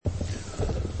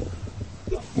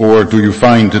Or do you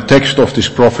find the text of this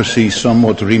prophecy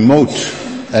somewhat remote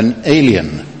and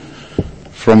alien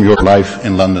from your life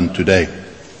in London today?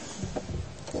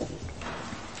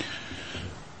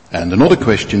 And another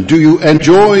question, do you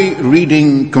enjoy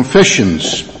reading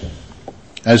confessions,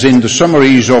 as in the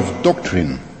summaries of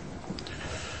doctrine?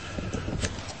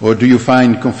 Or do you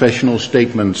find confessional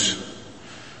statements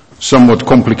somewhat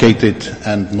complicated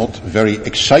and not very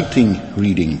exciting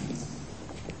reading?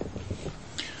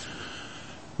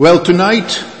 Well,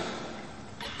 tonight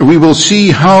we will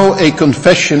see how a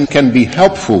confession can be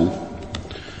helpful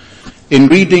in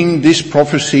reading this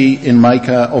prophecy in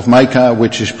Micah,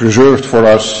 which is preserved for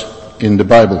us in the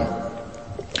Bible.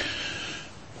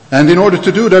 And in order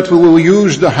to do that, we will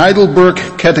use the Heidelberg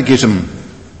Catechism.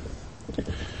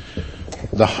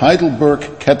 The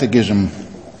Heidelberg Catechism.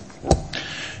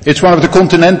 It's one of the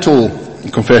continental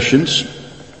confessions,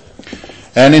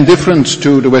 and in difference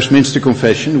to the Westminster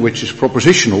Confession, which is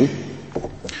propositional,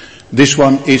 this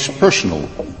one is personal.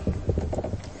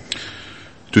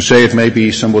 To say it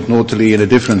maybe somewhat naughtily in a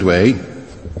different way,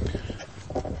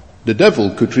 the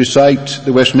devil could recite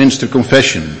the Westminster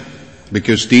Confession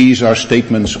because these are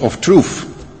statements of truth.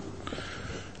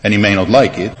 And he may not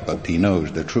like it, but he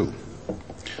knows they're true.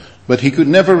 But he could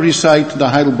never recite the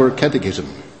Heidelberg Catechism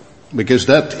because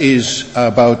that is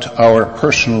about our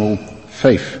personal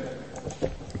faith.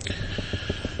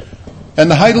 And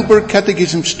the Heidelberg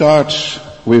Catechism starts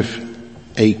with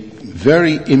a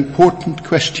very important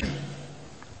question.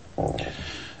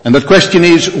 And that question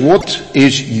is, what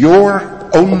is your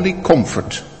only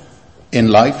comfort in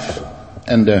life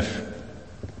and death?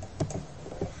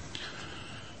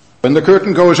 When the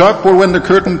curtain goes up or when the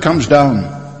curtain comes down,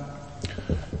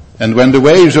 and when the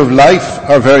waves of life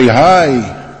are very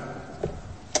high,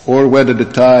 or whether the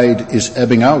tide is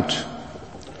ebbing out,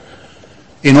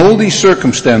 in all these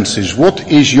circumstances,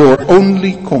 what is your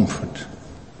only comfort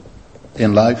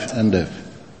in life and death?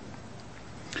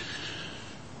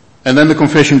 And then the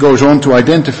confession goes on to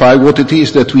identify what it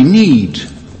is that we need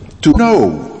to know,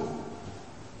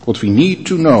 what we need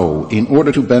to know in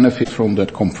order to benefit from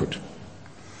that comfort.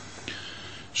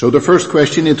 So the first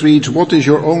question, it reads, what is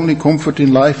your only comfort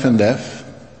in life and death?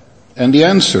 And the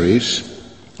answer is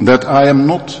that I am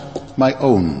not my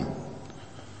own.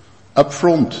 Up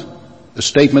front, a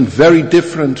statement very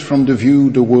different from the view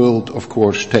the world, of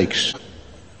course, takes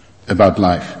about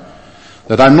life.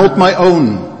 That I'm not my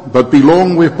own, but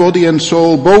belong with body and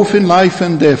soul, both in life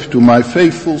and death, to my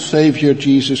faithful Savior,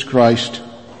 Jesus Christ.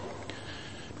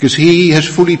 Because He has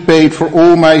fully paid for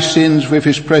all my sins with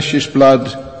His precious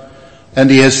blood,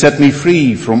 and He has set me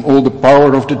free from all the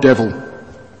power of the devil.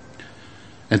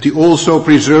 And He also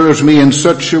preserves me in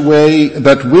such a way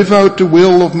that without the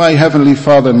will of my Heavenly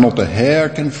Father, not a hair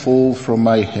can fall from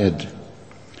my head.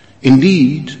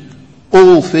 Indeed,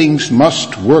 all things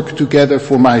must work together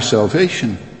for my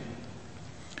salvation.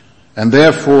 And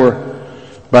therefore,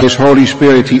 by His Holy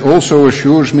Spirit, He also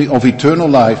assures me of eternal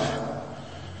life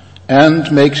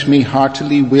and makes me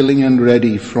heartily willing and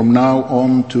ready from now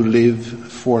on to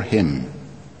live for Him.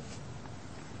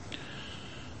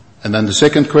 And then the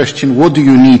second question, what do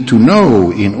you need to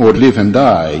know in order to live and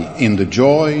die in the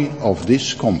joy of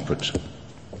this comfort?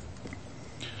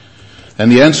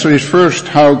 And the answer is first,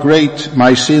 how great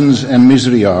my sins and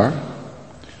misery are.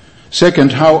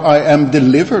 Second, how I am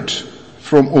delivered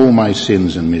from all my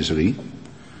sins and misery.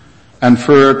 And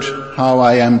third, how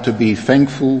I am to be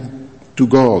thankful to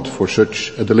God for such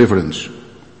a deliverance.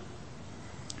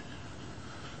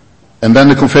 And then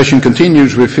the confession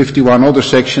continues with 51 other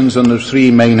sections under 3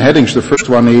 main headings. The first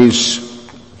one is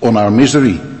on our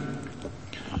misery,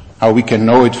 how we can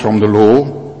know it from the law,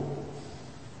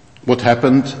 what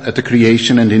happened at the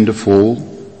creation and in the fall,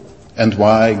 and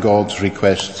why God's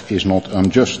request is not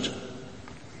unjust.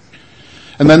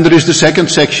 And then there is the second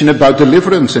section about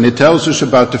deliverance, and it tells us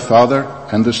about the Father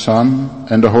and the Son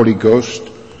and the Holy Ghost,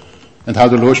 and how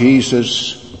the Lord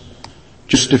Jesus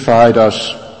justified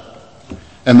us.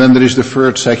 And then there is the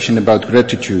third section about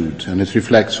gratitude, and it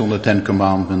reflects on the 10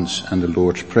 Commandments and the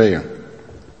Lord's Prayer.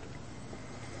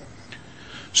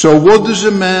 So what does a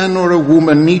man or a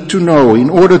woman need to know in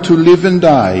order to live and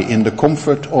die in the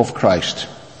comfort of Christ?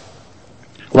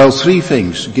 Well, 3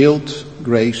 things: guilt,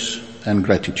 grace, and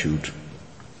gratitude.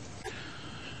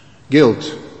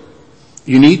 Guilt.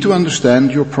 You need to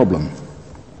understand your problem.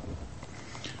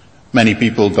 Many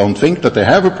people don't think that they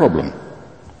have a problem.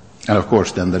 And of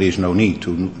course, then there is no need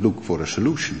to look for a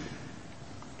solution.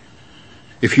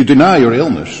 If you deny your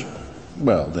illness,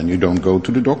 well, then you don't go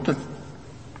to the doctor.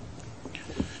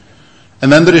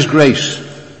 And then there is grace.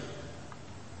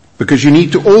 Because you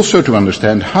need to also to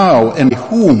understand how and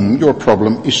whom your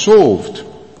problem is solved.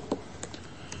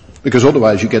 Because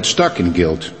otherwise you get stuck in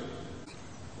guilt.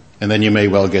 And then you may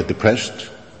well get depressed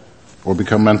or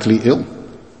become mentally ill.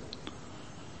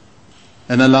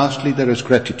 And then lastly, there is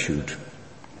gratitude.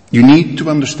 You need to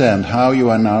understand how you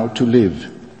are now to live.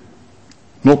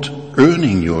 Not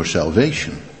earning your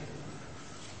salvation.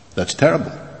 That's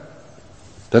terrible.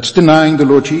 That's denying the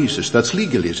Lord Jesus. That's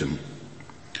legalism.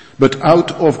 But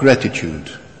out of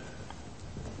gratitude.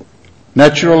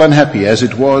 Natural and happy as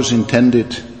it was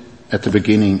intended at the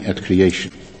beginning at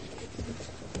creation.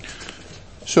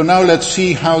 So now let's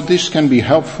see how this can be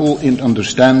helpful in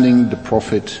understanding the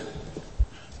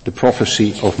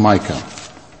prophecy of Micah.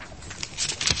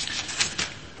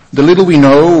 The little we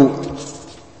know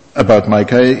about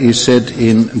Micah is said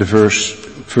in the verse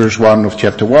 1 of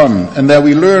chapter 1. And there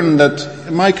we learn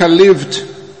that Micah lived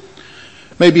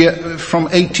maybe from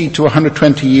 80 to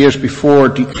 120 years before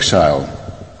the exile.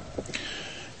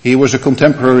 He was a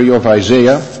contemporary of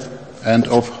Isaiah and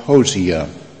of Hosea,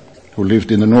 who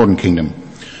lived in the northern kingdom.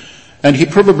 And he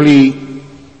probably,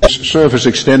 his service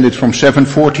extended from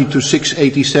 740 to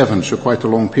 687, so quite a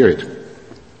long period.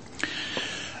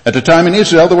 At the time in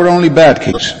Israel, there were only bad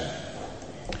kings.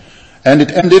 And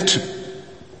it ended,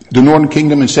 the northern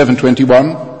kingdom, in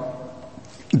 721.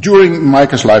 During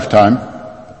Micah's lifetime,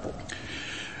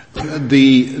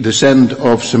 the descent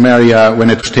of Samaria, when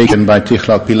it was taken by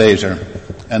Tiglath-Pileser,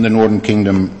 and the northern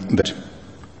kingdom.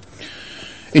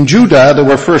 In Judah, there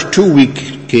were first 2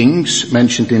 weak kings,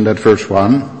 mentioned in that verse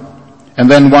 1, and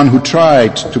then one who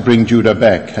tried to bring Judah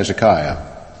back, Hezekiah.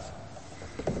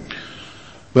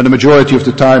 But the majority of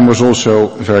the time was also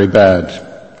very bad.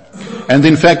 And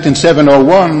in fact, in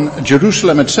 701,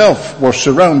 Jerusalem itself was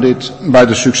surrounded by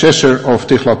the successor of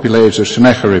Tiglath-Pileser,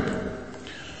 Sennacherib.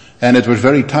 And it was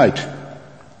very tight.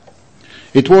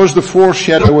 It was the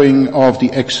foreshadowing of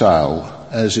the exile,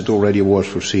 as it already was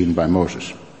foreseen by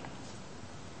Moses.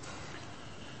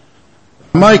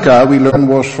 Micah, we learn,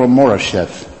 was from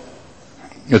Morasheth.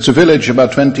 It's a village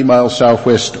about 20 miles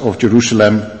southwest of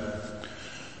Jerusalem.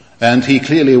 And he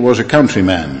clearly was a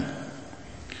countryman,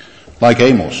 like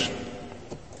Amos.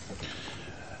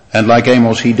 And like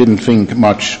Amos, he didn't think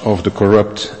much of the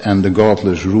corrupt and the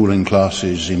godless ruling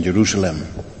classes in Jerusalem,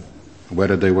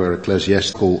 whether they were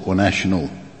ecclesiastical or national.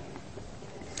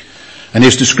 And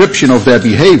his description of their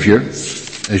behavior,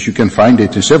 as you can find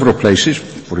it in several places,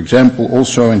 for example,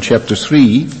 also in chapter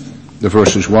 3, the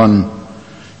verses 1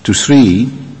 to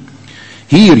 3,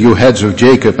 "Hear, you heads of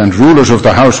Jacob and rulers of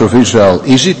the house of Israel,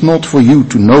 is it not for you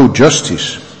to know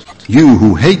justice, you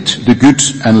who hate the good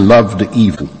and love the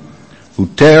evil, who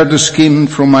tear the skin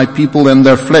from my people and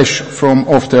their flesh from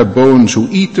off their bones, who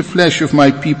eat the flesh of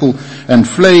my people and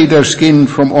flay their skin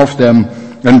from off them,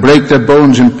 and break their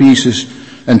bones in pieces,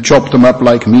 and chop them up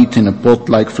like meat in a pot,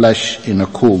 like flesh in a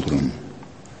cauldron."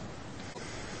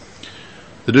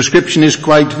 The description is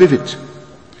quite vivid,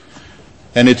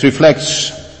 and it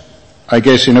reflects, I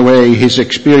guess, in a way, his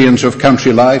experience of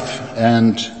country life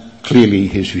and clearly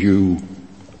his view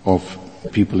of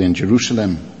people in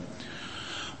Jerusalem.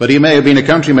 But he may have been a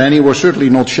countryman, he was certainly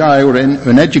not shy or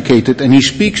uneducated, and he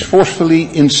speaks forcefully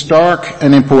in stark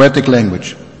and in poetic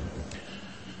language.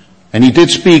 And he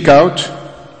did speak out,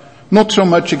 not so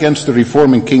much against the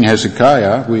reforming King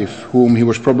Hezekiah, with whom he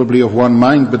was probably of one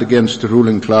mind, but against the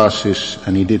ruling classes,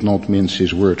 and he did not mince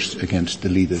his words against the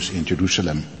leaders in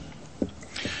Jerusalem.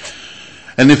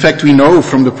 And in fact, we know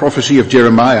from the prophecy of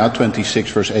Jeremiah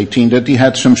 26 verse 18 that he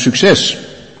had some success.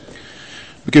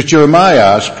 Because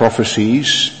Jeremiah's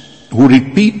prophecies, who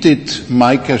repeated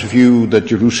Micah's view that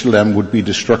Jerusalem would be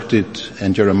destructed,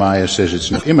 and Jeremiah says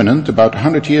it's not imminent, about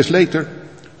 100 years later,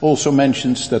 also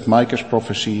mentions that Micah's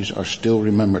prophecies are still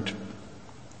remembered.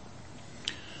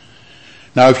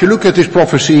 Now, if you look at this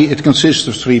prophecy, it consists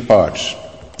of 3 parts.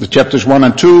 The chapters 1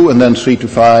 and 2, and then 3 to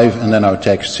 5, and then our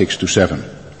text 6 to 7.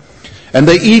 And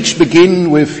they each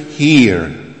begin with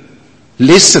 "hear,"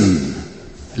 listen,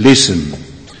 listen,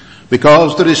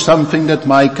 because there is something that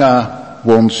Micah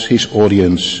wants his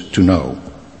audience to know.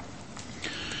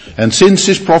 And since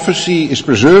his prophecy is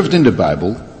preserved in the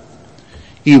Bible,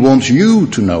 he wants you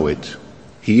to know it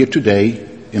here today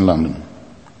in London.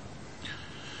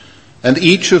 And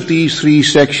each of these 3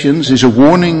 sections is a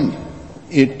warning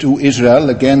to Israel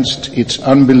against its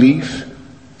unbelief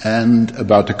and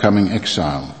about the coming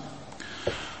exile.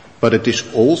 But it is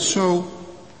also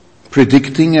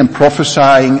predicting and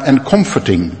prophesying and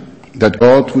comforting that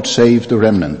God would save the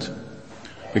remnant.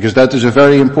 Because that is a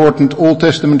very important Old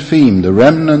Testament theme. The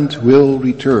remnant will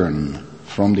return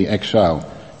from the exile.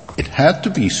 It had to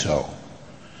be so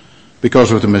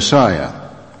because of the Messiah.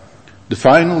 The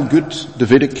final good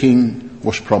Davidic king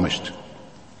was promised.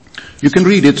 You can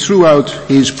read it throughout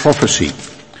his prophecy.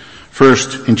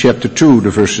 First in chapter 2,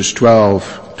 the verses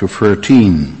 12 to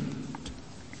 13.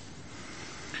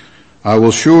 I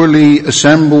will surely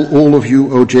assemble all of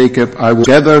you, O Jacob. I will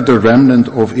gather the remnant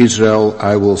of Israel.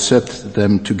 I will set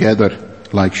them together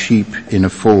like sheep in a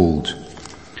fold.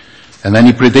 And then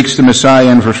he predicts the Messiah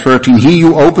in verse 13. He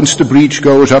who opens the breach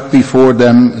goes up before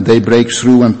them. They break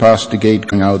through and pass the gate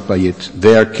going out by it.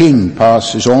 Their king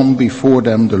passes on before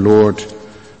them, the Lord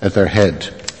at their head.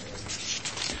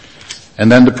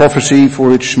 And then the prophecy for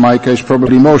which Micah is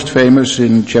probably most famous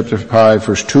in chapter 5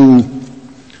 verse 2.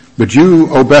 But you,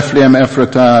 O Bethlehem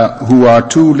Ephratah, who are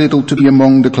too little to be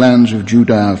among the clans of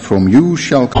Judah, from you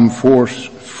shall come forth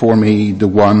for me the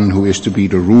one who is to be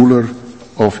the ruler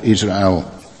of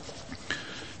Israel.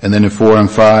 And then in 4 and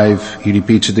 5, he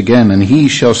repeats it again, and he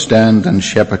shall stand and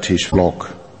shepherd his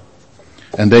flock,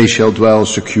 and they shall dwell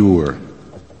secure.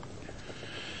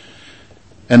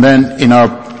 And then in our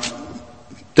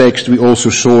text we also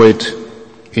saw it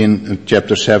in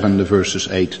chapter 7, the verses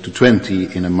 8 to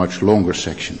 20, in a much longer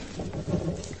section.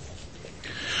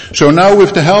 So now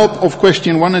with the help of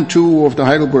question 1 and 2 of the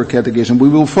Heidelberg Catechism, we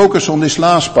will focus on this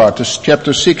last part, this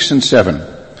chapter 6 and 7.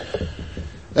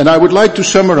 And I would like to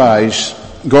summarize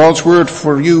God's word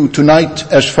for you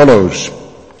tonight as follows.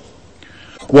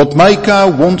 What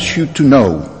Micah wants you to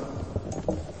know: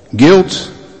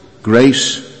 guilt,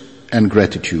 grace, and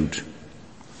gratitude.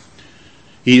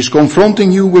 He is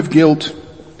confronting you with guilt,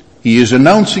 he is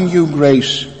announcing you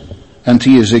grace, and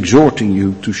he is exhorting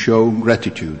you to show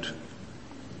gratitude.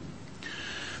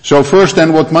 So first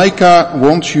then, what Micah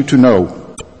wants you to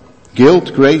know: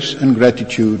 guilt, grace, and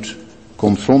gratitude,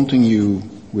 confronting you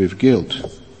with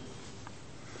guilt.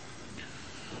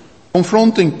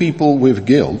 Confronting people with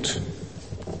guilt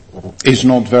is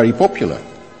not very popular,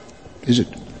 is it?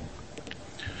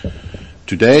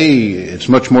 Today it's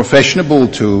much more fashionable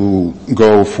to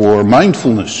go for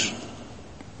mindfulness.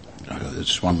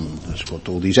 That's what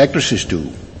all these actresses do.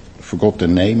 I forgot their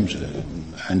names,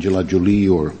 Angela Jolie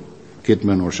or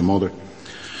Kidman or some other.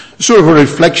 Sort of a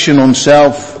reflection on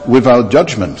self without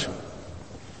judgment.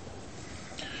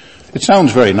 It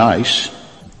sounds very nice,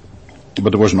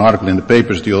 but there was an article in the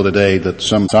papers the other day that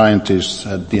some scientists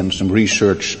had done some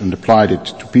research and applied it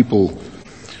to people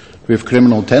with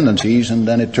criminal tendencies, and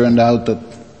then it turned out that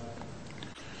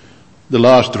the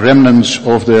last remnants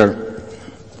of their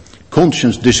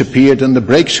conscience disappeared and the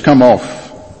brakes come off.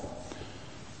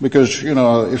 Because,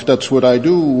 if that's what I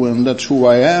do and that's who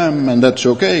I am and that's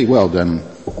okay, well then,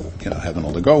 have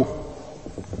another go.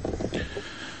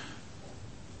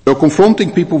 So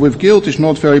confronting people with guilt is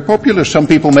not very popular. Some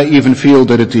people may even feel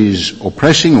that it is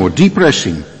oppressing or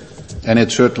depressing, and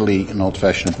it's certainly not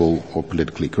fashionable or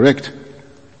politically correct.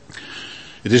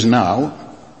 It is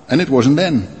now, and it wasn't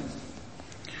then.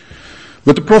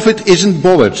 But the prophet isn't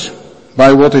bothered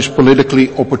by what is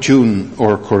politically opportune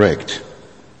or correct.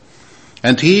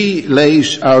 And he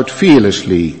lays out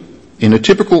fearlessly, in a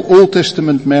typical Old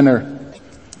Testament manner,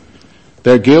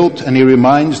 their guilt, and he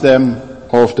reminds them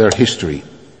of their history.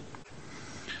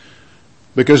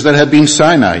 Because there had been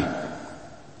Sinai.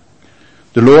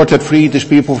 The Lord had freed his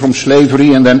people from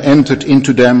slavery and then entered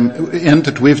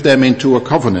with them into a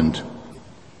covenant.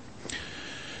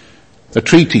 A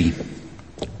treaty.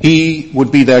 He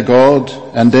would be their God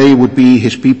and they would be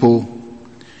his people.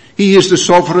 He is the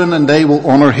sovereign and they will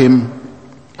honor him.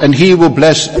 And he will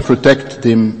bless and protect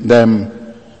them,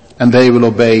 and they will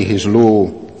obey his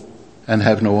law and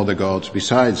have no other gods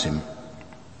besides him.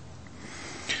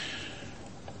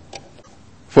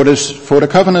 For the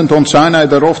covenant on Sinai,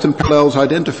 there are often parallels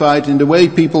identified in the way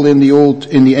people in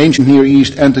the ancient Near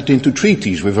East entered into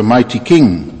treaties with a mighty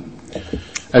king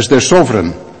as their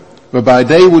sovereign, whereby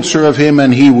they would serve him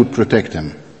and he would protect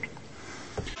them.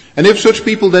 And if such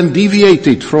people then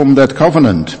deviated from that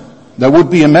covenant, there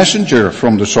would be a messenger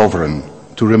from the sovereign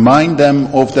to remind them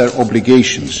of their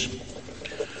obligations,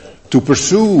 to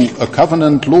pursue a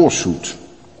covenant lawsuit,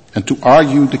 and to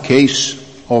argue the case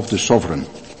of the sovereign.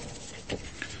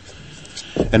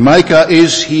 And Micah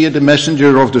is here the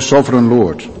messenger of the sovereign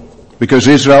Lord, because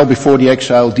Israel before the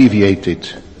exile deviated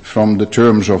from the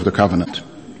terms of the covenant.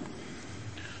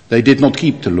 They did not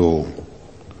keep the law.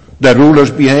 Their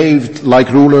rulers behaved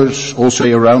like rulers also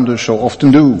around us so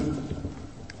often do.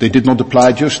 They did not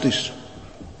apply justice.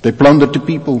 They plundered the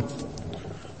people.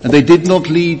 And they did not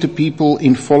lead the people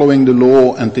in following the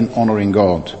law and in honoring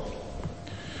God.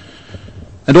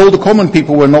 And all the common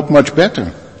people were not much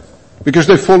better, because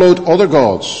they followed other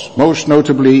gods. Most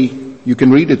notably, you can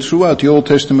read it throughout the Old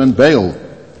Testament, Baal,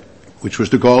 which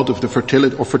was the god of the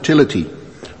fertility,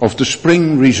 of the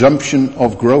spring resumption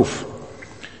of growth.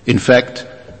 In fact,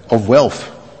 of wealth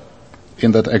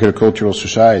in that agricultural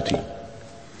society.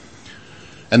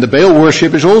 And the Baal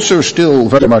worship is also still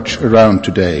very much around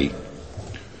today.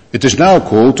 It is now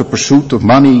called the pursuit of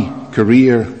money,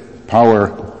 career,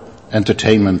 power,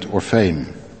 entertainment, or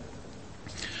fame.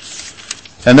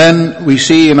 And then we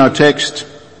see in our text,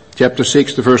 chapter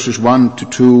 6, the verses 1 to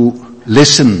 2,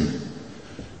 listen.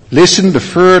 Listen the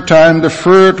third time, the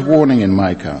third warning in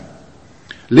Micah.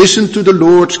 Listen to the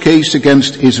Lord's case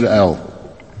against Israel.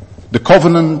 The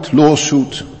covenant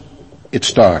lawsuit, it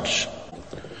starts.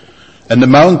 And the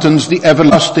mountains, the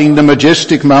everlasting, the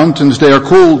majestic mountains, they are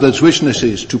called as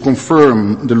witnesses to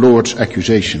confirm the Lord's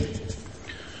accusation.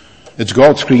 It's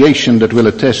God's creation that will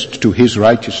attest to his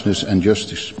righteousness and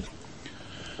justice.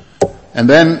 And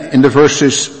then in the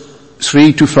verses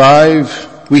 3 to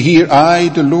 5, we hear, I,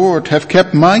 the Lord, have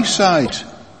kept my side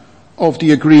of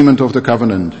the agreement of the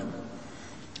covenant.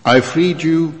 I freed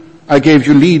you, I gave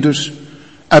you leaders,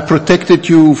 I protected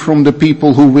you from the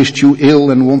people who wished you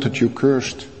ill and wanted you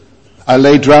cursed. I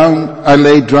laid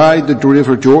dry the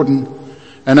river Jordan,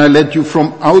 and I led you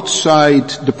from outside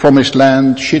the promised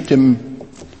land, Shittim,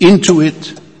 into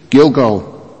it, Gilgal.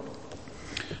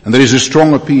 And there is a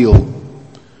strong appeal.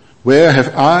 Where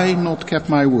have I not kept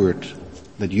my word,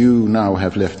 that you now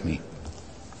have left me?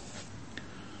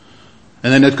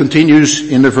 And then it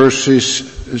continues in the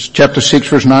verses, chapter 6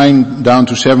 verse 9 down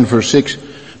to 7 verse 6,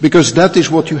 because that is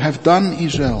what you have done,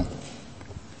 Israel.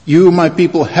 You, my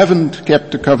people, haven't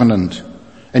kept the covenant,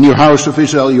 and you house of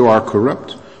Israel, you are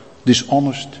corrupt,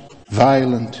 dishonest,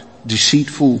 violent,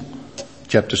 deceitful.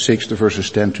 Chapter 6, the verses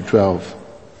 10 to 12.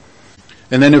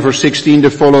 And then in verse 16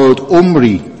 there followed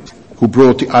Omri, who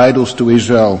brought the idols to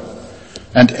Israel,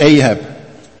 and Ahab,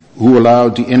 who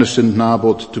allowed the innocent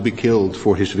Naboth to be killed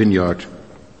for his vineyard.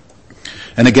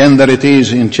 And again that it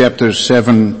is in chapter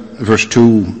 7, verse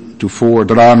 2 to 4,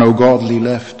 there are no godly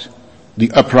left.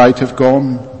 The upright have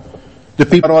gone. The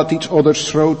people are at each other's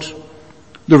throat.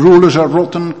 The rulers are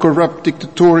rotten, corrupt,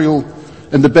 dictatorial,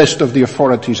 and the best of the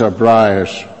authorities are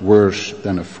briars, worse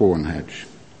than a thorn hedge.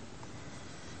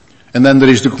 And then there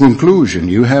is the conclusion,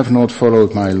 you have not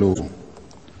followed my law.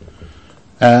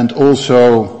 And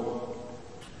also,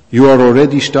 you are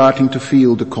already starting to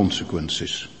feel the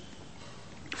consequences.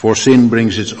 For sin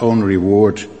brings its own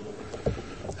reward,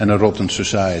 and a rotten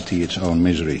society its own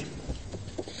misery.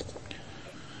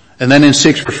 And then in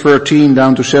 6 verse 13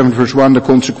 down to 7 verse 1, the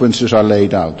consequences are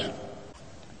laid out.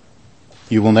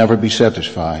 You will never be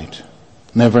satisfied,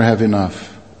 never have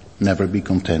enough, never be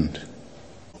content.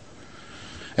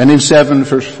 And in 7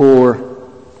 verse 4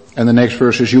 and the next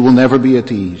verses, you will never be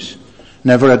at ease,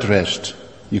 never at rest.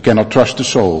 You cannot trust a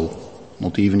soul,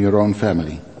 not even your own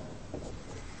family.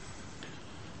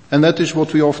 And that is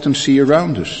what we often see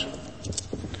around us.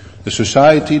 A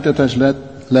society that has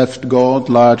left God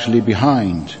largely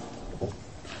behind,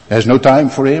 has no time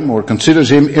for him or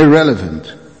considers him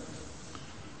irrelevant.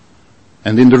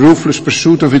 And in the ruthless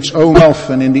pursuit of its own wealth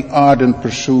and in the ardent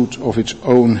pursuit of its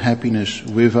own happiness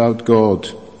without God,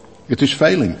 it is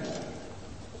failing.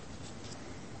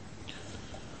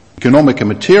 Economic and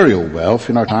material wealth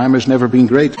in our time has never been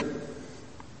greater.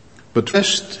 But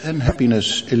rest and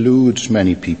happiness eludes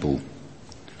many people.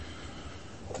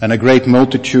 And a great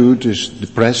multitude is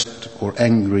depressed or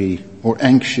angry or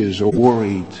anxious or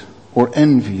worried or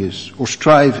envious or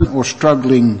striving or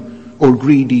struggling or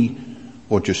greedy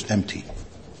or just empty.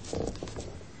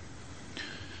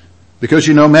 Because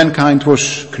mankind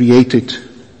was created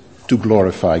to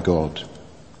glorify God.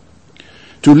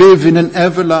 To live in an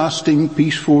everlasting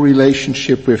peaceful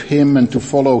relationship with him and to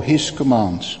follow his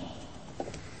commands.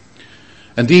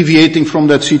 And deviating from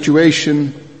that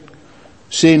situation,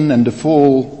 sin and the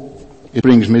fall, it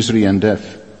brings misery and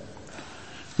death.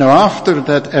 Now after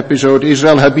that episode,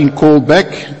 Israel had been called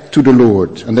back to the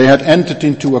Lord, and they had entered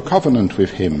into a covenant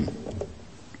with him.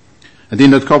 And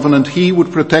in that covenant he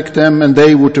would protect them and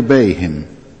they would obey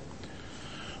him.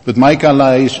 But Micah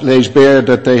lays bare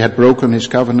that they had broken his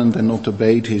covenant and not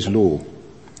obeyed his law.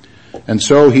 And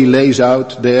so he lays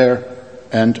out their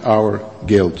and our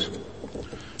guilt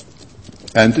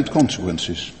and its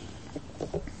consequences.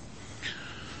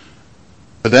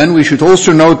 But then we should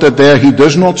also note that there he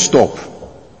does not stop.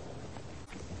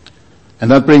 And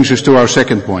that brings us to our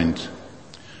second point.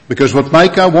 Because what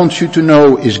Micah wants you to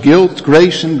know is guilt,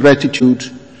 grace and gratitude.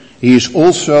 He is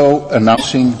also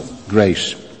announcing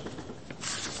grace.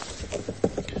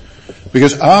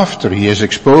 Because after he has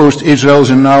exposed Israel's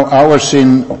and now our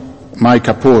sin,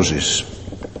 Micah pauses.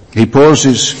 He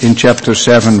pauses in chapter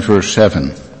 7 verse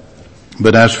 7.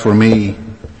 But as for me,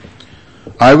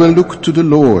 I will look to the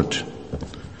Lord.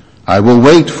 I will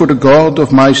wait for the God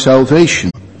of my salvation.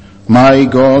 my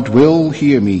God will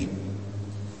hear me.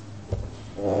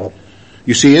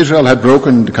 You see, Israel had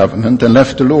broken the covenant and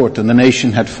left the Lord, and the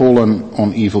nation had fallen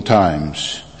on evil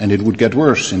times, and it would get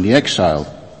worse in the exile.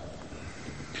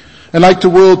 And like the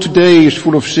world today is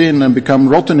full of sin and become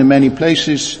rotten in many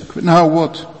places, now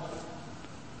what?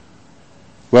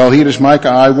 Well, here is Micah,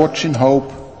 I watch in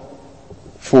hope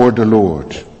for the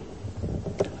Lord.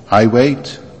 I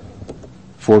wait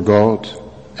for God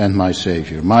and my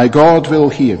Savior. My God will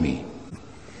hear me.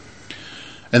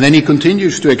 And then he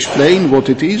continues to explain what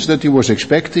it is that he was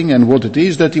expecting and what it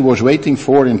is that he was waiting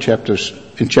for in chapter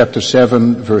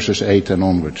 7, verses 8 and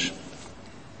onwards.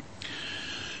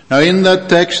 Now in that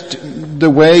text, the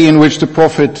way in which the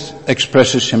prophet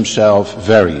expresses himself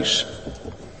varies.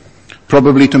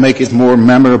 Probably to make it more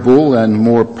memorable and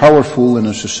more powerful in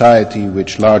a society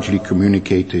which largely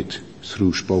communicated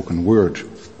through spoken word.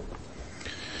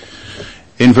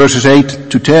 In verses 8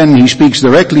 to 10, he speaks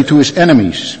directly to his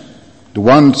enemies, the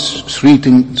ones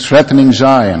threatening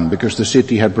Zion, because the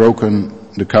city had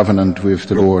broken the covenant with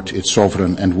the Lord, its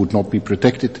sovereign, and would not be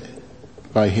protected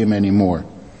by him anymore.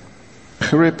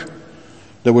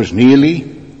 There was nearly,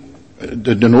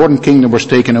 the northern kingdom was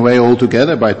taken away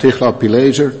altogether by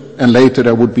Tiglath-Pileser, and later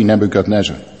there would be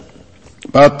Nebuchadnezzar.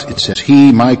 But it says,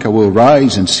 he, Micah, will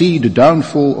rise and see the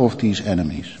downfall of these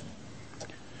enemies.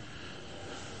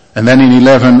 And then in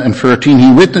 11 and 13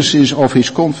 he witnesses of his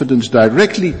confidence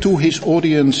directly to his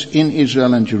audience in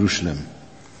Israel and Jerusalem.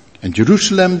 And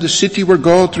Jerusalem, the city where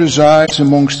God resides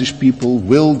amongst his people,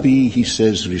 will be, he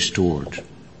says, restored.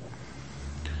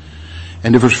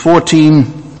 And in verse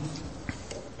 14,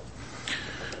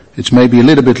 it's maybe a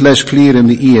little bit less clear in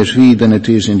the ESV than it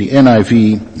is in the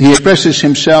NIV. He expresses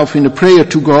himself in a prayer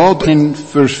to God. In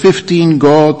verse 15,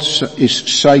 God is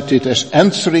cited as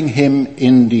answering him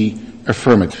in the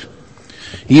affirmative.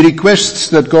 He requests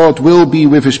that God will be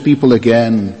with his people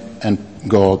again, and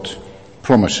God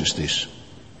promises this.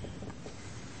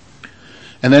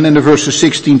 And then in the verses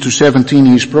 16 to 17,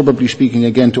 he's probably speaking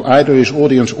again to either his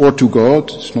audience or to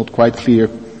God. It's not quite clear.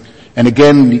 And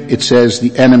again it says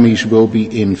the enemies will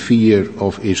be in fear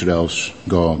of Israel's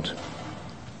God.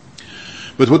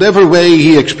 But whatever way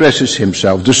he expresses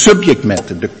himself, the subject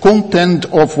matter, the content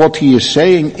of what he is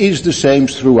saying is the same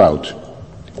throughout.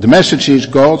 The message is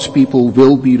God's people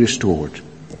will be restored,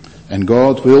 and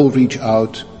God will reach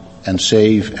out and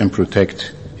save and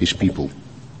protect his people.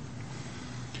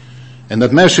 And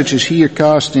that message is here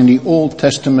cast in the Old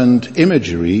Testament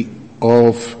imagery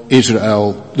of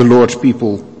Israel, the Lord's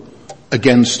people,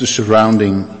 against the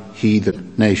surrounding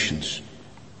heathen nations.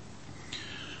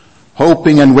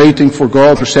 Hoping and waiting for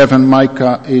God, verse 7,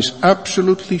 Micah is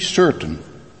absolutely certain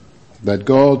that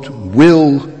God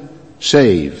will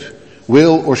save.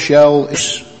 Will or shall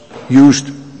is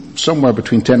used somewhere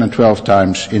between 10 and 12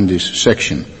 times in this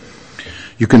section.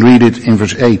 You can read it in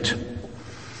verse 8.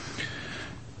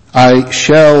 I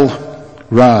shall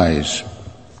rise.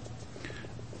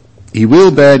 He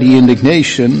will bear the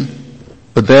indignation,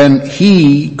 but then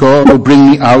he, God, will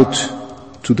bring me out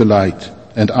to the light,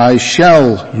 and I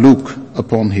shall look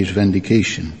upon his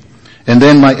vindication. And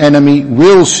then my enemy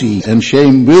will see, and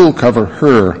shame will cover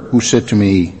her who said to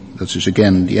me, that is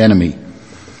again the enemy.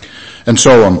 And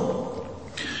so on.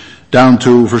 Down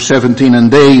to verse 17,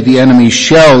 and they, the enemy,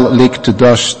 shall lick the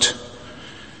dust,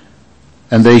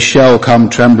 and they shall come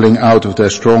trembling out of their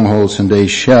strongholds, and they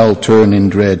shall turn in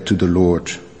dread to the Lord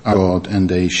our God, and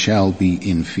they shall be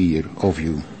in fear of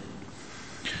you.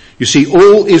 You see,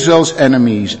 all Israel's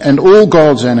enemies and all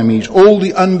God's enemies, all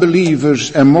the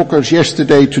unbelievers and mockers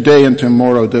yesterday, today and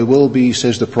tomorrow, they will be,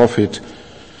 says the prophet,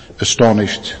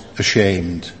 astonished,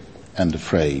 ashamed, and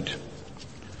afraid.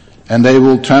 And they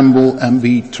will tremble and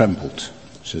be trampled,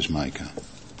 says Micah.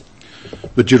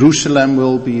 But Jerusalem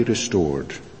will be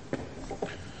restored.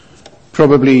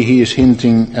 Probably he is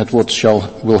hinting at what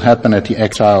will happen at the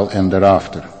exile and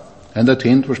thereafter. And that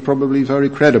hint was probably very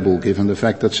credible given the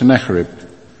fact that Sennacherib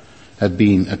had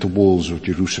been at the walls of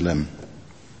Jerusalem.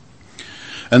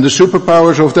 And the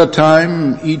superpowers of that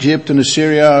time, Egypt and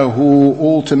Assyria, who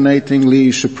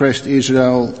alternatingly suppressed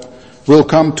Israel, will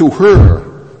come to her,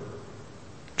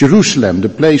 Jerusalem, the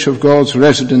place of God's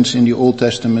residence in the Old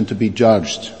Testament, to be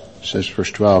judged, says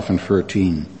verse 12 and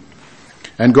 13.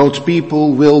 And God's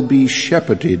people will be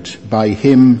shepherded by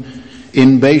him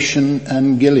in Bashan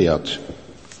and Gilead.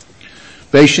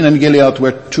 Bashan and Gilead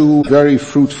were two very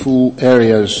fruitful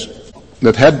areas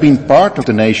that had been part of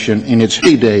the nation in its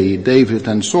heyday, David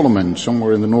and Solomon,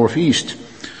 somewhere in the northeast.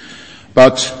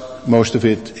 But most of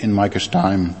it in Micah's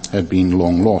time had been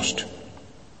long lost.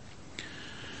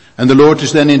 And the Lord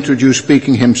is then introduced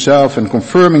speaking himself and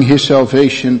confirming his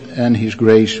salvation and his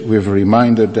grace with a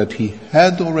reminder that he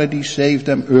had already saved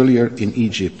them earlier in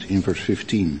Egypt in verse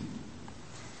 15.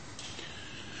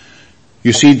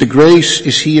 You see, the grace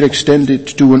is here extended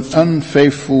to an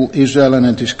unfaithful Israel, and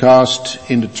it is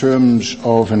cast in the terms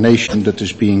of a nation that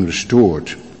is being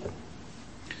restored.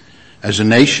 As a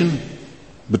nation,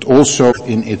 but also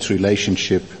in its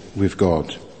relationship with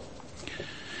God.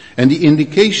 And the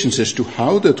indications as to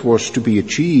how that was to be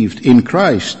achieved in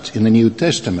Christ in the New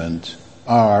Testament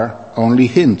are only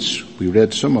hints. We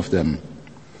read some of them.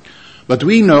 But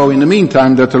we know in the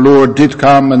meantime that the Lord did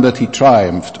come and that he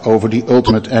triumphed over the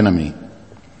ultimate enemy.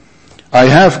 I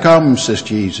have come, says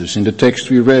Jesus in the text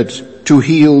we read, to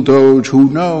heal those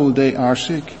who know they are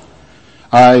sick.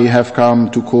 I have come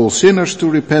to call sinners to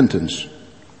repentance.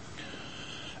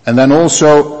 And then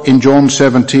also in John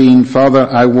 17, Father,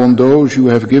 I want those you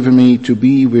have given me to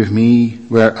be with me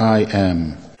where I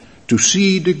am, to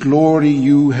see the glory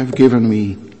you have given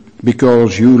me,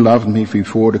 because you loved me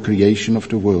before the creation of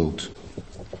the world.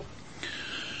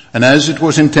 And as it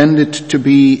was intended to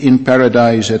be in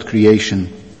paradise at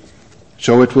creation,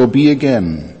 so it will be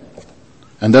again.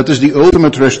 And that is the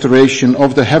ultimate restoration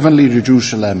of the heavenly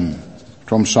Jerusalem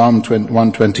from Psalm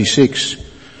 126.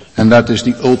 And that is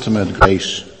the ultimate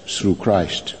grace through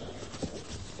Christ.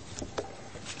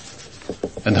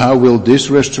 And how will this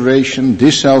restoration,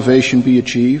 this salvation be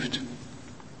achieved?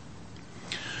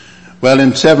 Well,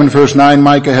 in 7 verse 9,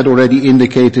 Micah had already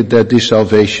indicated that this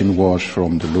salvation was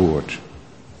from the Lord.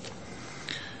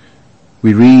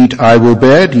 We read, I will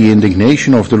bear the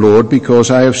indignation of the Lord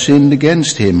because I have sinned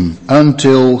against him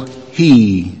until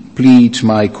he pleads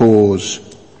my cause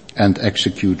and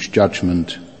executes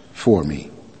judgment for me.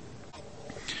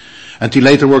 And he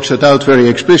later works that out very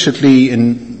explicitly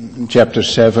in chapter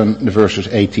 7, the verses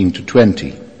 18 to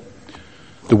 20.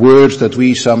 The words that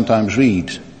we sometimes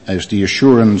read as the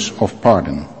assurance of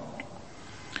pardon.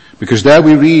 Because there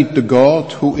we read the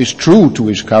God who is true to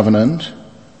his covenant.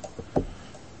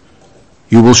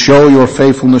 You will show your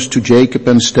faithfulness to Jacob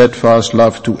and steadfast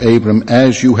love to Abram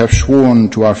as you have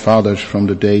sworn to our fathers from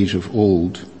the days of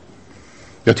old.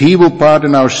 That he will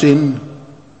pardon our sin,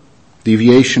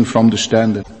 deviation from the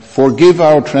standard, forgive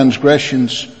our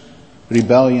transgressions,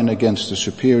 rebellion against the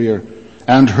superior,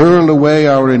 and hurl away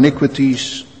our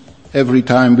iniquities every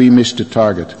time we miss the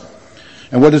target.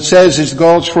 And what it says is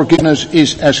God's forgiveness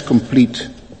is as complete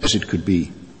as it could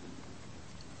be.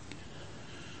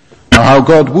 Now how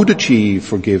God would achieve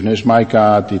forgiveness,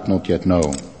 Micah did not yet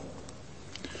know.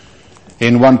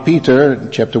 In 1 Peter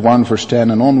chapter 1 verse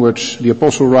 10 and onwards, the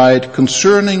apostle writes,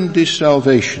 concerning this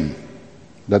salvation,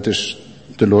 that is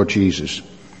the Lord Jesus,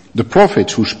 the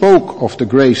prophets who spoke of the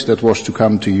grace that was to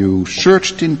come to you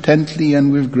searched intently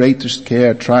and with greatest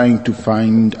care, trying to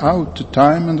find out the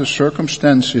time and the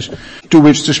circumstances to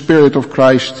which the Spirit of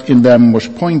Christ in them was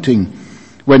pointing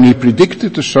when he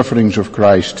predicted the sufferings of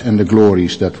Christ and the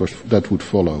glories that would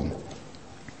follow.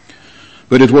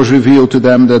 But it was revealed to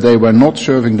them that they were not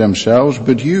serving themselves,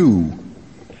 but you,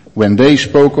 when they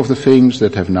spoke of the things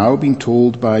that have now been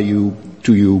told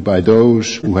to you by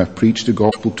those who have preached the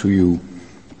gospel to you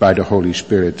by the Holy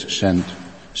Spirit sent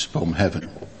from heaven.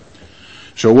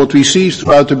 So what we see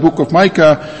throughout the book of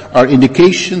Micah are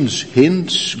indications,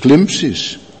 hints,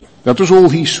 glimpses. That was all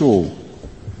he saw.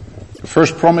 The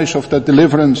first promise of that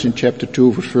deliverance in chapter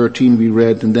 2 verse 13 we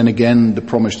read, and then again the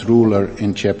promised ruler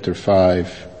in chapter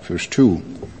 5 verse 2.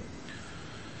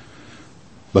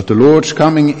 But the Lord's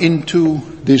coming into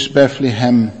this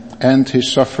Bethlehem and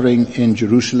his suffering in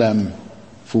Jerusalem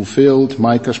fulfilled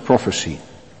Micah's prophecy.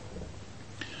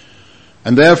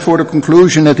 And therefore the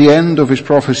conclusion at the end of his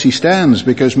prophecy stands,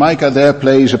 because Micah there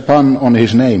plays a pun on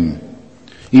his name.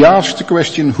 He asks the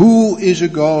question, who is a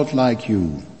God like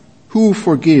you? Who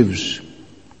forgives?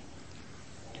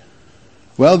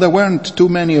 Well, there weren't too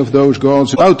many of those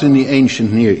gods out in the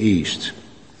ancient Near East,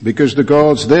 because the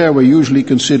gods there were usually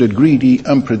considered greedy,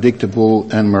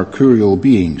 unpredictable, and mercurial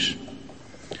beings.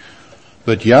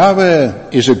 But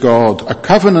Yahweh is a God, a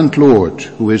covenant Lord,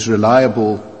 who is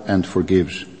reliable and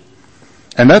forgives.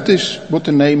 And that is what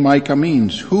the name Micah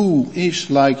means. Who is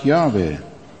like Yahweh?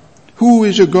 Who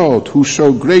is a God who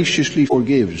so graciously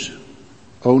forgives?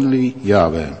 Only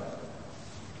Yahweh.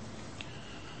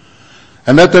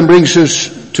 And that then brings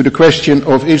us to the question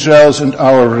of Israel's and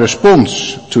our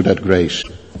response to that grace.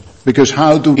 Because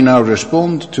how do we now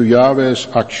respond to Yahweh's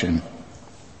action?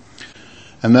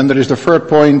 And then there is the third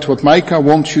point, what Micah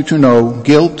wants you to know,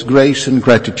 guilt, grace and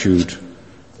gratitude,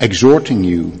 exhorting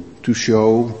you to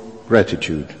show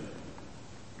gratitude.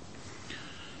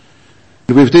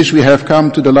 With this we have come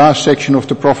to the last section of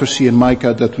the prophecy in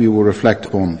Micah that we will reflect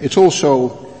upon. It's also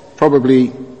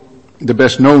probably the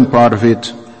best known part of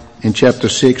it in chapter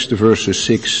 6, the verses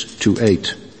 6 to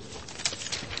 8.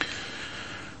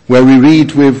 Where we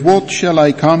read, with what shall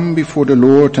I come before the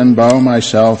Lord and bow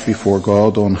myself before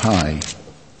God on high?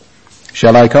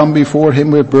 Shall I come before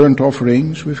him with burnt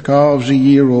offerings, with calves a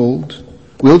year old?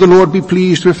 Will the Lord be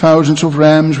pleased with thousands of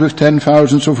rams, with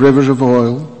 10,000s of rivers of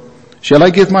oil? Shall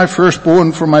I give my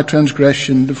firstborn for my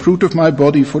transgression, the fruit of my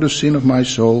body for the sin of my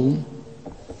soul?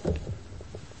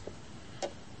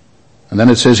 And then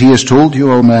it says, he has told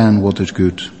you, O man, what is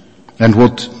good. And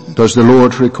what does the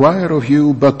Lord require of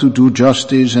you but to do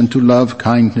justice and to love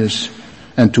kindness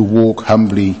and to walk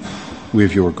humbly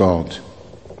with your God?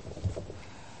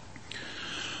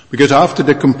 Because after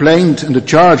the complaint and the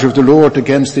charge of the Lord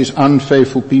against this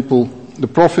unfaithful people, the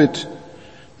prophet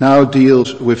now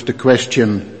deals with the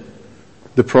question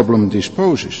the problem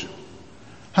disposes.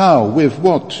 How, with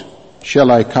what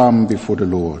shall I come before the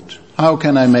Lord? How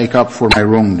can I make up for my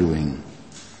wrongdoing?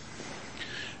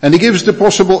 And he gives the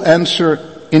possible answer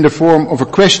in the form of a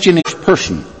questioning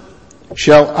person.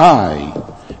 Shall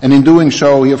I? And in doing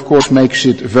so, he of course makes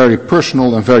it very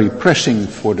personal and very pressing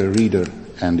for the reader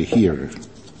and the hearer.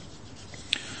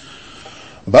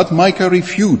 But Micah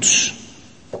refutes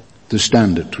the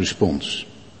standard response,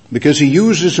 because he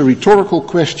uses a rhetorical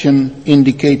question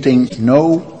indicating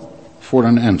no for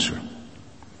an answer.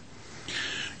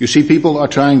 You see, people are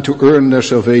trying to earn their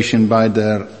salvation by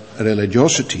their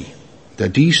religiosity, their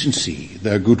decency,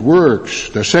 their good works,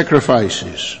 their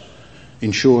sacrifices,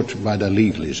 in short, by their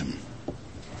legalism.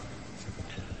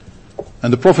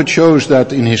 And the prophet shows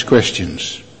that in his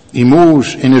questions. He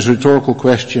moves in his rhetorical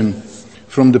question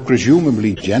from the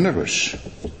presumably generous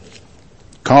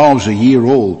calves a year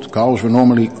old. Calves were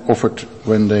normally offered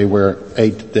when they were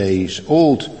 8 days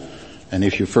old. And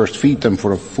if you first feed them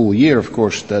for a full year, of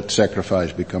course, that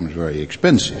sacrifice becomes very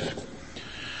expensive.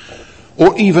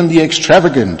 Or even the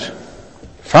extravagant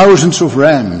thousands of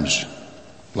rams,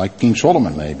 like King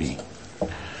Solomon maybe.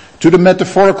 To the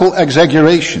metaphorical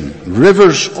exaggeration,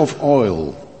 rivers of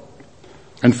oil.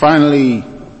 And finally,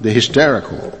 the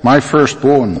hysterical, my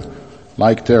firstborn,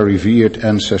 like their revered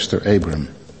ancestor Abram.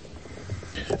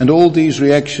 And all these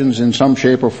reactions in some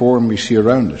shape or form we see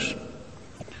around us.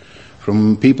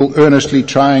 From people earnestly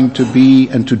trying to be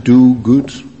and to do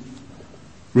good.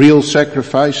 Real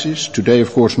sacrifices, today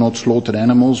of course not slaughtered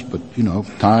animals, but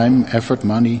time, effort,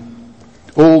 money.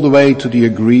 All the way to the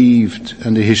aggrieved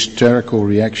and the hysterical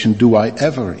reaction, do I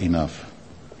ever enough?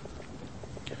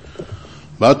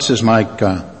 But, says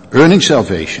Micah, earning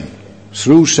salvation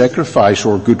through sacrifice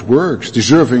or good works,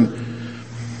 deserving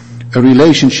a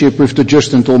relationship with the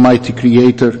just and almighty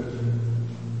Creator,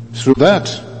 through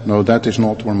that, no, that is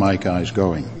not where Micah is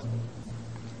going.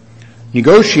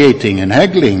 Negotiating and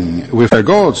haggling with their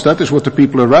gods, that is what the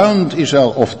people around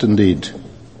Israel often did.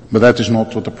 But that is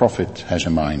not what the prophet has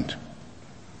in mind.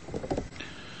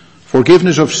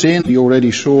 Forgiveness of sin, we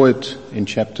already saw it in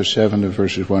chapter 7,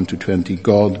 verses 1 to 20.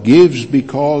 God gives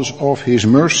because of his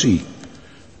mercy,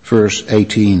 verse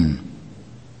 18.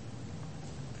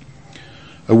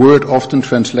 A word often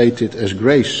translated as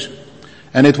grace.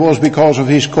 And it was because of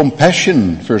his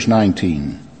compassion, verse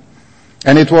 19.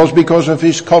 And it was because of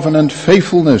his covenant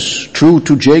faithfulness, true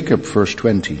to Jacob, verse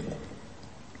 20.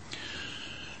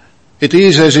 It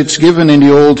is as it's given in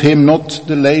the old hymn, not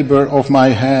the labor of my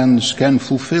hands can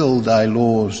fulfill thy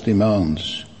law's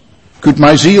demands. Could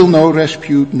my zeal no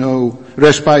respite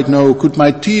know, could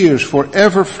my tears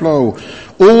forever flow,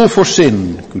 all for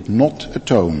sin could not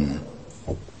atone.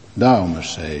 Thou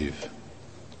must save,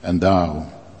 and thou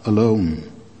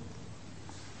alone.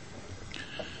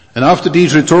 And after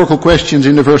these rhetorical questions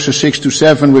in the verses 6 to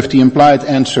 7 with the implied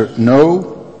answer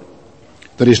no,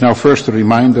 there is now first a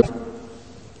reminder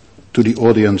to the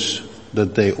audience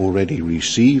that they already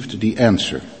received the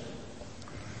answer.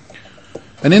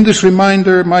 And in this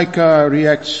reminder, Micah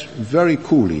reacts very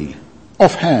coolly,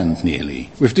 offhand nearly,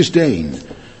 with disdain,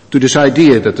 to this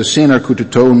idea that the sinner could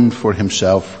atone for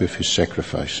himself with his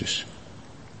sacrifices.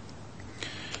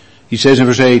 He says in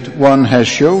verse 8, one has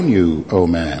shown you, O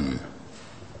man.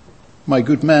 My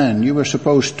good man, you were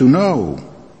supposed to know.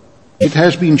 It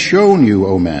has been shown you,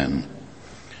 O man.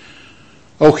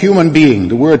 O human being,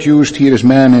 the word used here is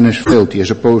man in his filthy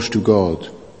as opposed to God.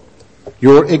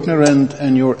 Your ignorant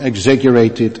and your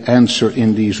exaggerated answer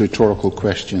in these rhetorical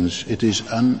questions, it is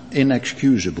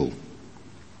inexcusable.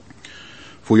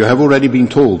 For you have already been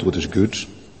told what is good.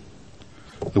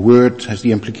 The word has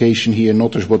the implication here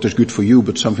not as what is good for you,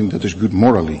 but something that is good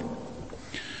morally.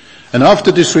 And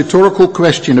after this rhetorical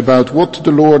question about what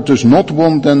the Lord does not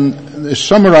want, then a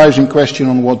summarizing question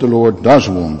on what the Lord does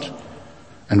want.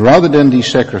 And rather than these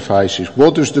sacrifices,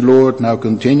 what does the Lord now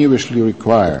continuously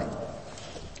require?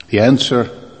 The answer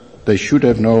they should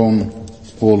have known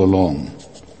all along.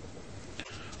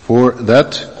 For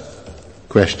that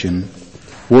question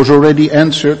was already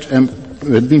answered and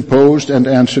had been posed and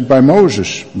answered by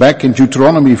Moses back in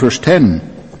Deuteronomy verse 10.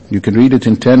 You can read it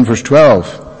in 10 verse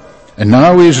 12. And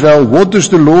now, Israel, what does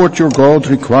the Lord your God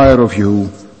require of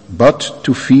you, but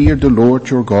to fear the Lord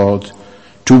your God,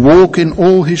 to walk in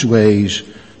all his ways,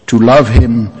 to love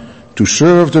him, to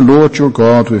serve the Lord your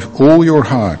God with all your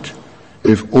heart,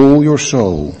 with all your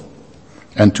soul,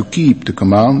 and to keep the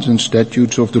commands and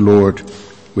statutes of the Lord,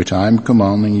 which I am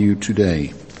commanding you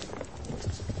today.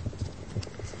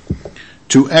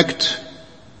 To act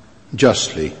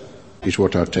justly is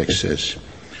what our text says.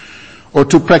 Or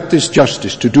to practice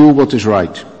justice, to do what is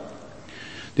right.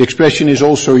 The expression is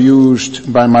also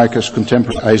used by Micah's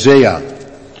contemporary Isaiah.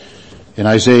 In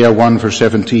Isaiah 1 verse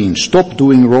 17, stop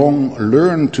doing wrong,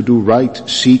 learn to do right,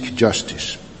 seek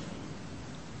justice.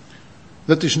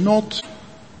 That is not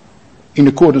in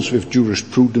accordance with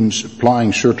jurisprudence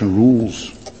applying certain rules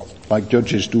like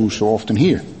judges do so often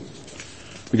here.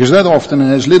 Because that often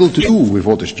has little to do with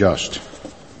what is just.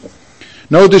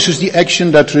 No, this is the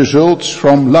action that results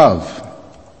from love.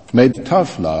 Maybe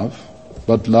tough love,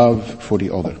 but love for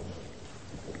the other.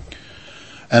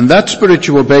 And that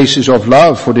spiritual basis of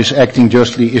love for this acting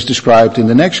justly is described in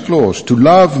the next clause, to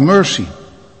love mercy.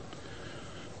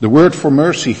 The word for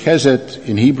mercy, chesed,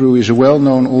 in Hebrew is a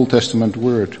well-known Old Testament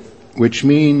word, which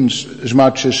means as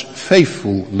much as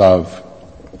faithful love.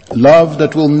 Love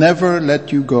that will never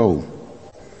let you go.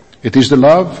 It is the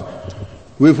love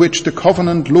with which the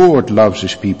covenant Lord loves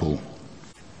his people.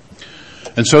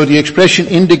 And so the expression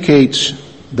indicates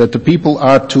that the people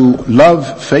are to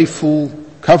love faithful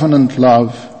covenant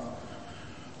love,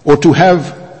 or to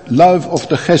have love of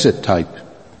the chesed type.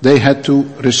 They had to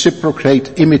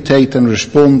reciprocate, imitate and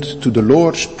respond to the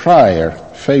Lord's prior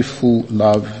faithful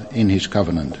love in his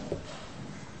covenant.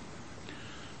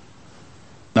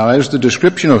 Now, as the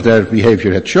description of their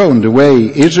behavior had shown, the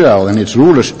way Israel and its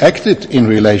rulers acted in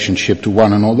relationship to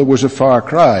one another was a far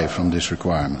cry from this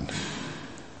requirement.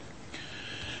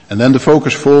 And then the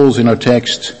focus falls in our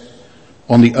text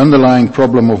on the underlying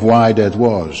problem of why that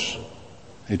was.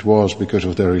 It was because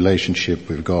of their relationship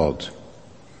with God.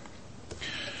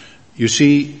 You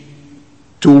see,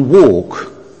 to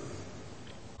walk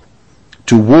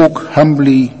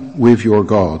humbly with your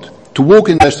God. To walk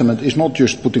in the Testament is not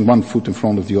just putting one foot in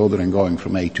front of the other and going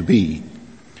from A to B,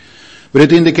 but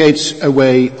it indicates a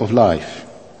way of life.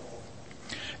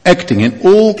 Acting in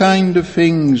all kinds of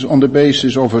things on the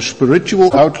basis of a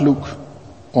spiritual outlook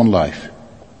on life.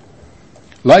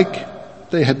 Like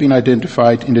they had been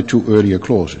identified in the two earlier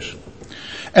clauses.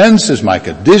 And, says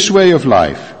Micah, this way of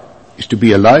life is to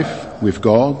be a life with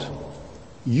God,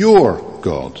 your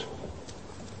God.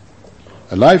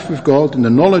 A life with God in the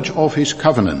knowledge of his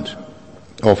covenant,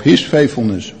 of his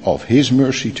faithfulness, of his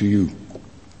mercy to you.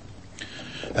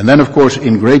 And then, of course,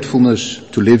 in gratefulness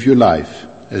to live your life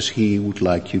as he would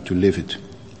like you to live it.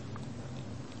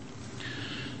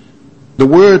 The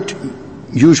word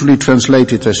usually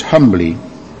translated as humbly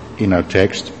in our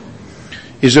text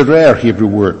is a rare Hebrew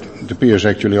word. It appears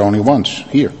actually only once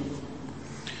here.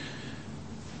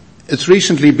 It's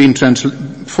recently been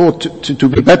thought to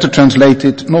be better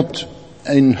translated not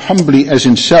in humbly as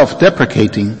in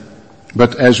self-deprecating,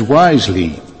 but as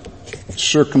wisely,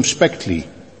 circumspectly,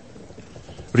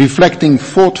 reflecting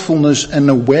thoughtfulness and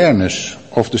awareness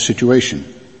of the situation.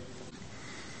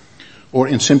 Or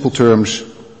in simple terms,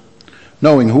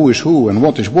 knowing who is who and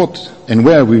what is what and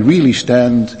where we really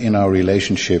stand in our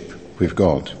relationship with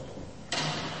God.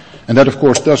 And that of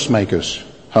course does make us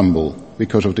humble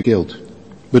because of the guilt,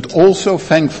 but also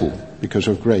thankful because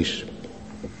of grace.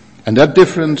 And that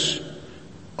difference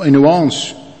in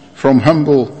nuance from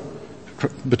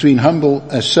between humble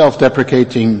as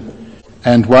self-deprecating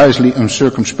and wisely and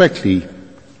circumspectly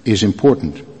is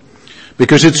important.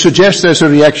 Because it suggests as a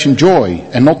reaction joy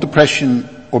and not depression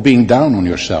or being down on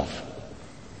yourself.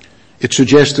 It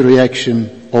suggests a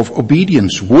reaction of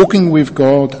obedience, walking with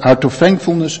God out of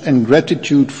thankfulness and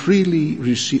gratitude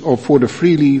for the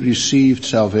freely received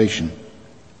salvation.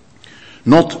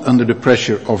 Not under the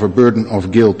pressure of a burden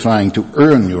of guilt trying to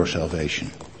earn your salvation.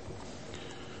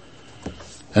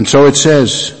 And so it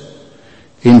says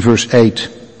in verse 8,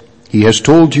 he has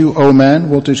told you, O man,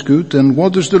 what is good, and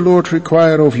what does the Lord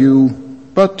require of you,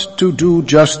 but to do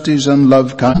justice and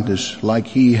love kindness like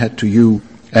he had to you,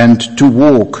 and to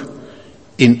walk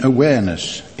in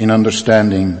awareness, in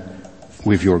understanding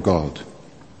with your God.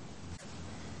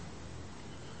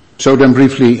 So then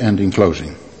briefly and in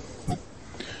closing.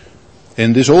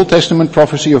 In this Old Testament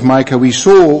prophecy of Micah, we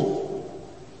saw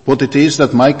what it is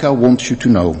that Micah wants you to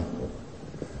know.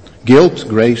 Guilt,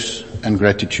 grace, and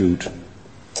gratitude.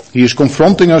 He is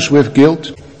confronting us with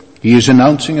guilt, he is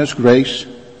announcing us grace,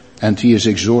 and he is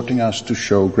exhorting us to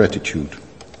show gratitude.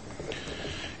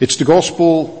 It's the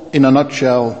gospel in a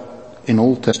nutshell in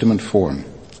Old Testament form.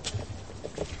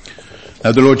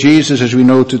 Now the Lord Jesus, as we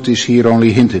noted, is here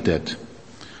only hinted at.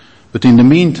 But in the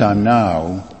meantime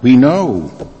now, we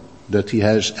know that he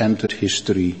has entered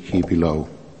history here below.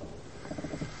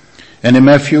 And in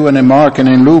Matthew and in Mark and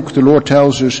in Luke, the Lord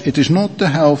tells us, it is not the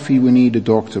healthy we need a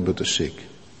doctor, but the sick.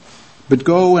 But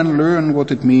go and learn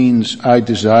what it means, I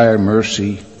desire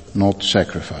mercy, not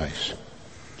sacrifice.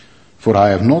 For I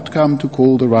have not come to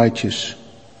call the righteous,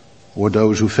 or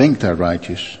those who think they're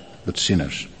righteous, but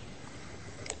sinners.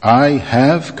 I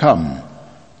have come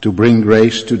to bring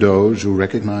grace to those who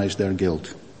recognize their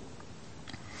guilt.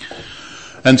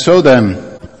 And so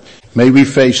then, may we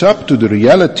face up to the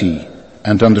reality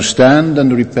and understand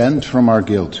and repent from our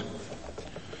guilt.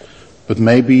 But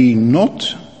maybe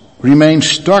not remain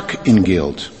stuck in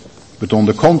guilt, but on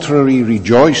the contrary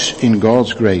rejoice in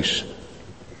God's grace.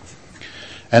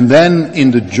 And then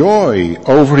in the joy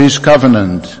over his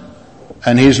covenant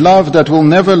and his love that will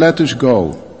never let us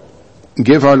go,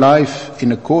 give our life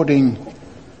in according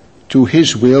to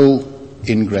his will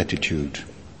in gratitude.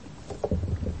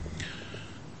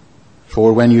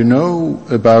 For when you know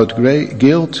about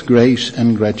guilt, grace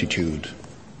and gratitude,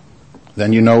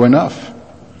 then you know enough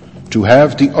to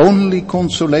have the only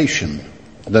consolation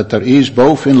that there is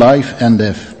both in life and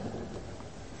death,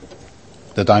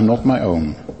 that I'm not my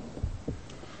own,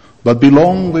 but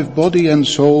belong with body and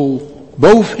soul,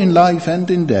 both in life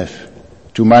and in death,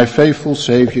 to my faithful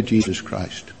Savior Jesus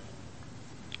Christ.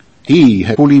 He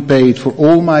has fully paid for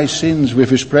all my sins with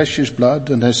his precious blood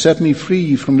and has set me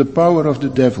free from the power of the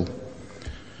devil.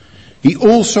 He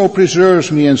also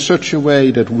preserves me in such a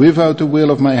way that without the will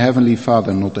of my heavenly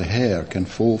Father not a hair can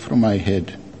fall from my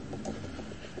head.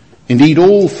 Indeed,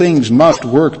 all things must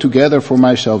work together for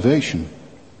my salvation.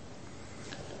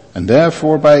 And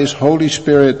therefore by his Holy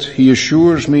Spirit he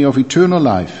assures me of eternal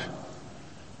life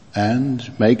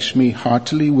and makes me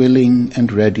heartily willing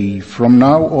and ready from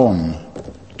now on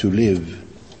to live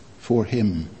for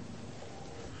him.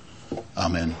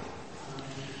 Amen.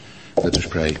 Let us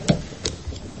pray.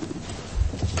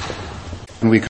 And we